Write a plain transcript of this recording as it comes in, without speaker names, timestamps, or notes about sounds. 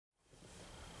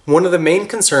One of the main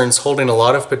concerns holding a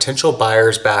lot of potential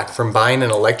buyers back from buying an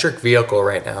electric vehicle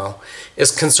right now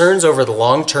is concerns over the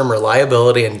long-term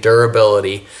reliability and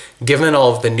durability given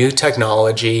all of the new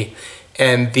technology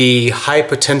and the high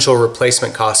potential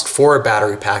replacement cost for a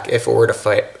battery pack if it were to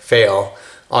fail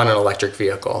on an electric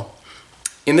vehicle.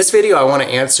 In this video, I want to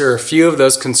answer a few of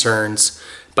those concerns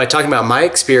by talking about my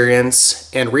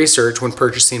experience and research when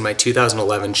purchasing my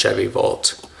 2011 Chevy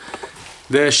Volt.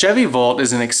 The Chevy Volt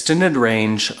is an extended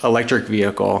range electric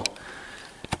vehicle,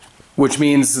 which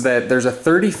means that there's a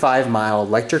 35-mile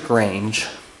electric range,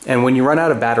 and when you run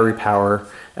out of battery power,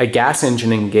 a gas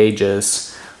engine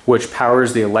engages, which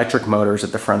powers the electric motors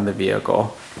at the front of the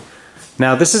vehicle.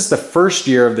 Now, this is the first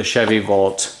year of the Chevy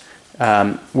Volt,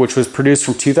 which was produced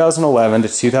from 2011 to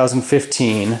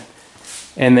 2015,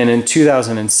 and then in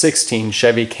 2016,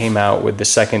 Chevy came out with the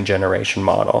second generation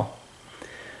model.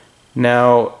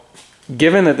 Now,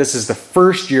 given that this is the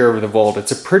first year of the Volt,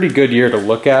 it's a pretty good year to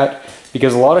look at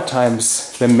because a lot of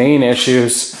times the main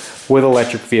issues with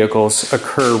electric vehicles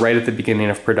occur right at the beginning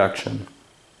of production.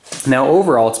 Now,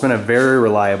 overall, it's been a very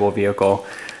reliable vehicle.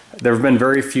 There have been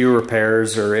very few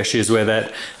repairs or issues with it.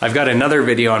 I've got another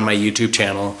video on my YouTube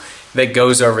channel that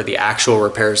goes over the actual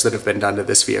repairs that have been done to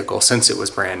this vehicle since it was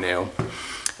brand new.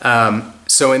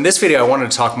 So in this video, I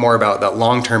wanted to talk more about that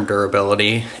long-term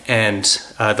durability and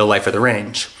the life of the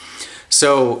range.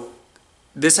 So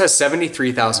this has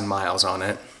 73,000 miles on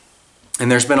it, and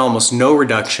there's been almost no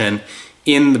reduction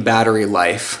in the battery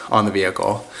life on the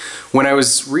vehicle. When I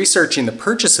was researching the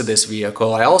purchase of this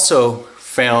vehicle, I also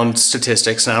found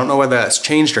statistics, and I don't know whether that's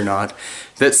changed or not,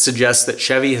 that suggest that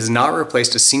Chevy has not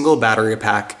replaced a single battery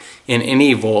pack in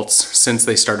any Volts since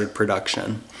they started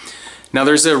production. Now,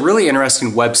 there's a really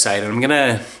interesting website, and I'm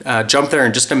gonna jump there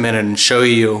in just a minute and show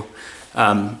you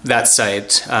that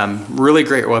site. Really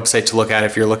great website to look at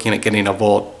if you're looking at getting a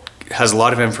Volt. It has a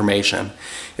lot of information.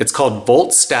 It's called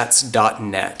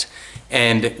voltstats.net.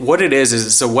 And what it is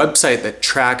it's a website that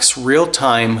tracks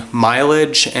real-time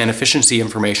mileage and efficiency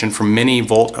information from many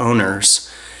Volt owners.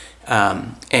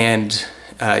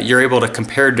 You're able to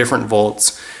compare different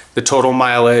Volts, the total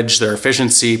mileage, their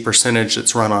efficiency, percentage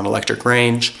that's run on electric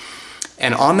range.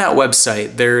 And on that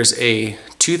website, there's a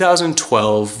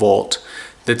 2012 Volt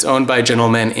that's owned by a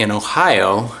gentleman in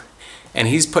Ohio, and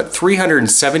he's put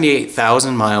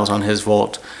 378,000 miles on his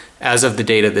Volt as of the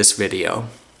date of this video.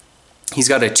 He's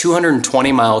got a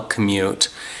 220-mile commute,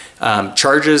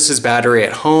 charges his battery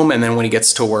at home, and then when he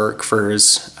gets to work for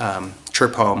his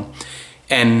trip home.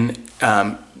 And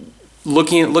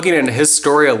looking into his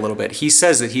story a little bit, he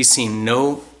says that he's seen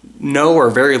no or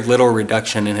very little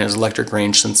reduction in his electric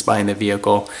range since buying the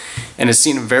vehicle, and has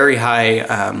seen a very high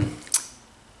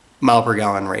mile per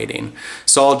gallon rating.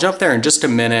 So I'll jump there in just a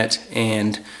minute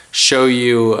and show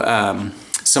you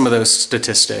some of those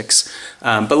statistics.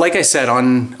 But like I said,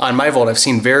 on my Volt, I've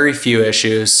seen very few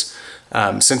issues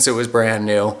since it was brand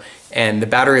new, and the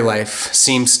battery life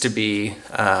seems to be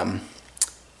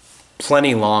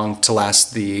plenty long to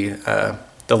last the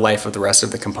life of the rest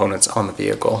of the components on the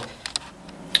vehicle.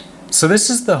 So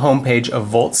this is the homepage of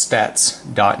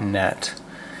voltstats.net.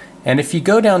 And if you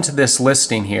go down to this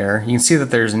listing here, you can see that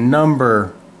there's a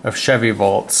number of Chevy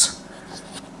Volts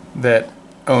that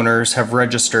owners have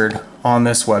registered on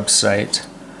this website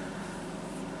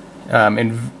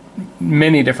in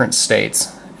many different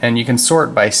states. And you can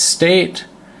sort by state,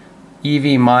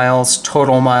 EV miles,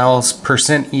 total miles,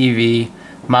 percent EV,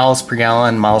 miles per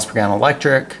gallon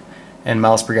electric, and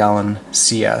miles per gallon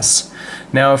CS.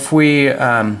 Now if we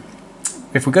go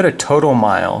to total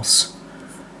miles,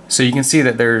 so you can see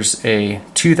that there's a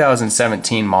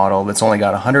 2017 model that's only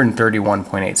got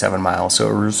 131.87 miles, so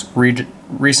it was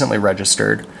recently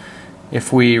registered.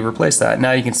 If we replace that,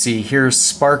 now you can see here's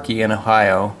Sparky in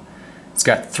Ohio. It's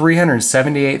got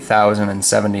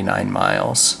 378,079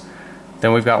 miles.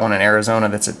 Then we've got one in Arizona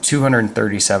that's at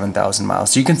 237,000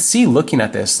 miles. So you can see looking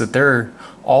at this that there are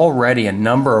already a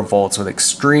number of Volts with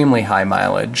extremely high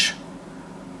mileage.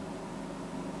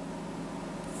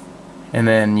 And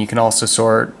then you can also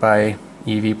sort by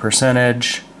EV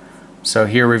percentage. So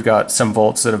here we've got some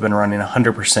Volts that have been running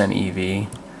 100% EV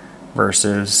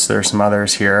versus there's some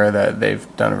others here that they've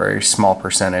done a very small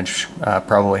percentage,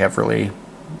 probably have really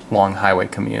long highway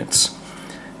commutes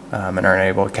and aren't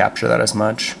able to capture that as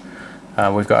much.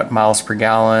 We've got miles per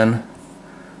gallon.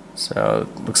 So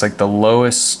it looks like the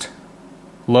lowest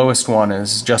one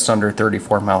is just under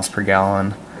 34 miles per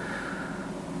gallon,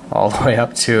 all the way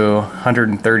up to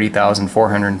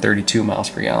 130,432 miles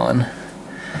per gallon.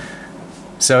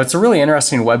 So it's a really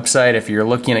interesting website if you're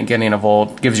looking at getting a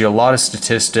Volt. It gives you a lot of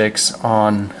statistics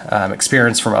on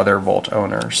experience from other Volt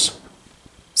owners.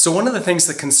 So one of the things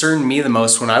that concerned me the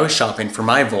most when I was shopping for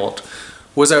my Volt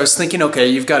was I was thinking, okay,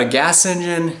 you've got a gas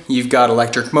engine, you've got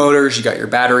electric motors, you got your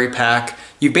battery pack,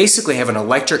 you basically have an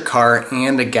electric car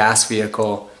and a gas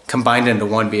vehicle combined into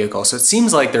one vehicle. So it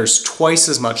seems like there's twice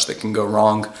as much that can go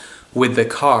wrong with the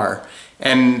car.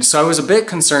 And so I was a bit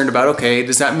concerned about, okay,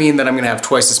 does that mean that I'm gonna have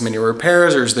twice as many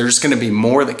repairs, or is there just gonna be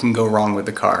more that can go wrong with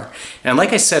the car? And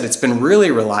like I said, it's been really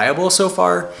reliable so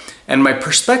far, and my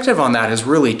perspective on that has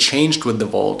really changed with the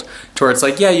Volt, to where it's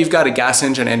like, yeah, you've got a gas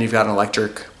engine and you've got an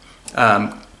electric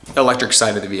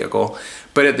side of the vehicle.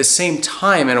 But at the same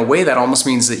time, in a way, that almost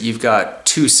means that you've got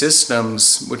two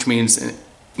systems, which means,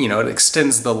 you know, it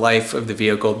extends the life of the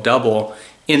vehicle double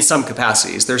in some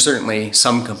capacities. There's certainly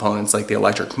some components like the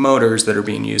electric motors that are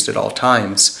being used at all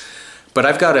times. But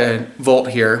I've got a Volt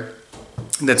here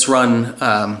that's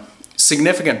run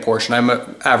significant portion. I'm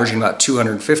averaging about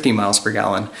 250 miles per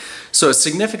gallon. So a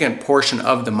significant portion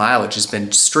of the mileage has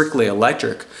been strictly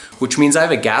electric, which means I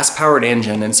have a gas-powered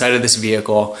engine inside of this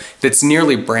vehicle that's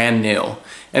nearly brand new.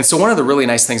 And so one of the really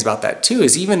nice things about that too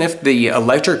is even if the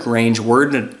electric range were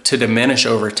to diminish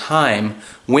over time,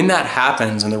 when that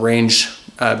happens and the range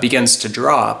begins to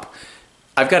drop,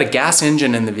 I've got a gas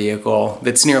engine in the vehicle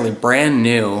that's nearly brand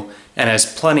new and has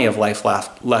plenty of life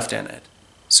left in it.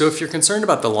 So if you're concerned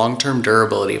about the long-term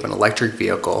durability of an electric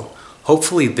vehicle,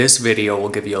 hopefully this video will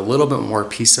give you a little bit more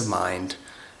peace of mind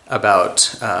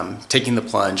about taking the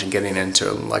plunge and getting into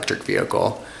an electric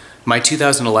vehicle. My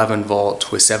 2011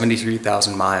 Volt with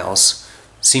 73,000 miles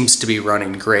seems to be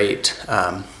running great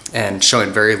and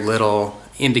showing very little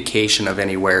indication of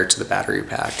any wear to the battery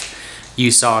pack. You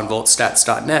saw on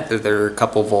voltstats.net that there are a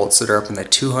couple Volts that are up in the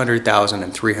 200,000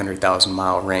 and 300,000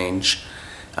 mile range.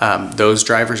 Those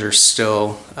drivers are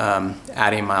still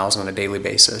adding miles on a daily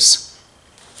basis.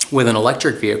 With an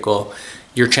electric vehicle,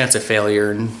 your chance of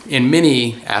failure in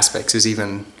many aspects is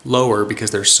even lower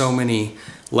because there's so many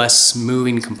less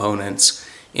moving components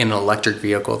in an electric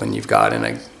vehicle than you've got in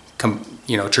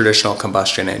a traditional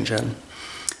combustion engine.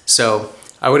 So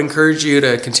I would encourage you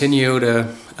to continue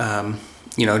to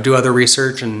do other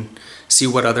research and see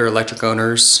what other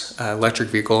electric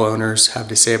vehicle owners have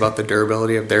to say about the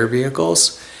durability of their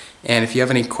vehicles. And if you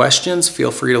have any questions,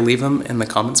 feel free to leave them in the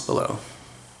comments below.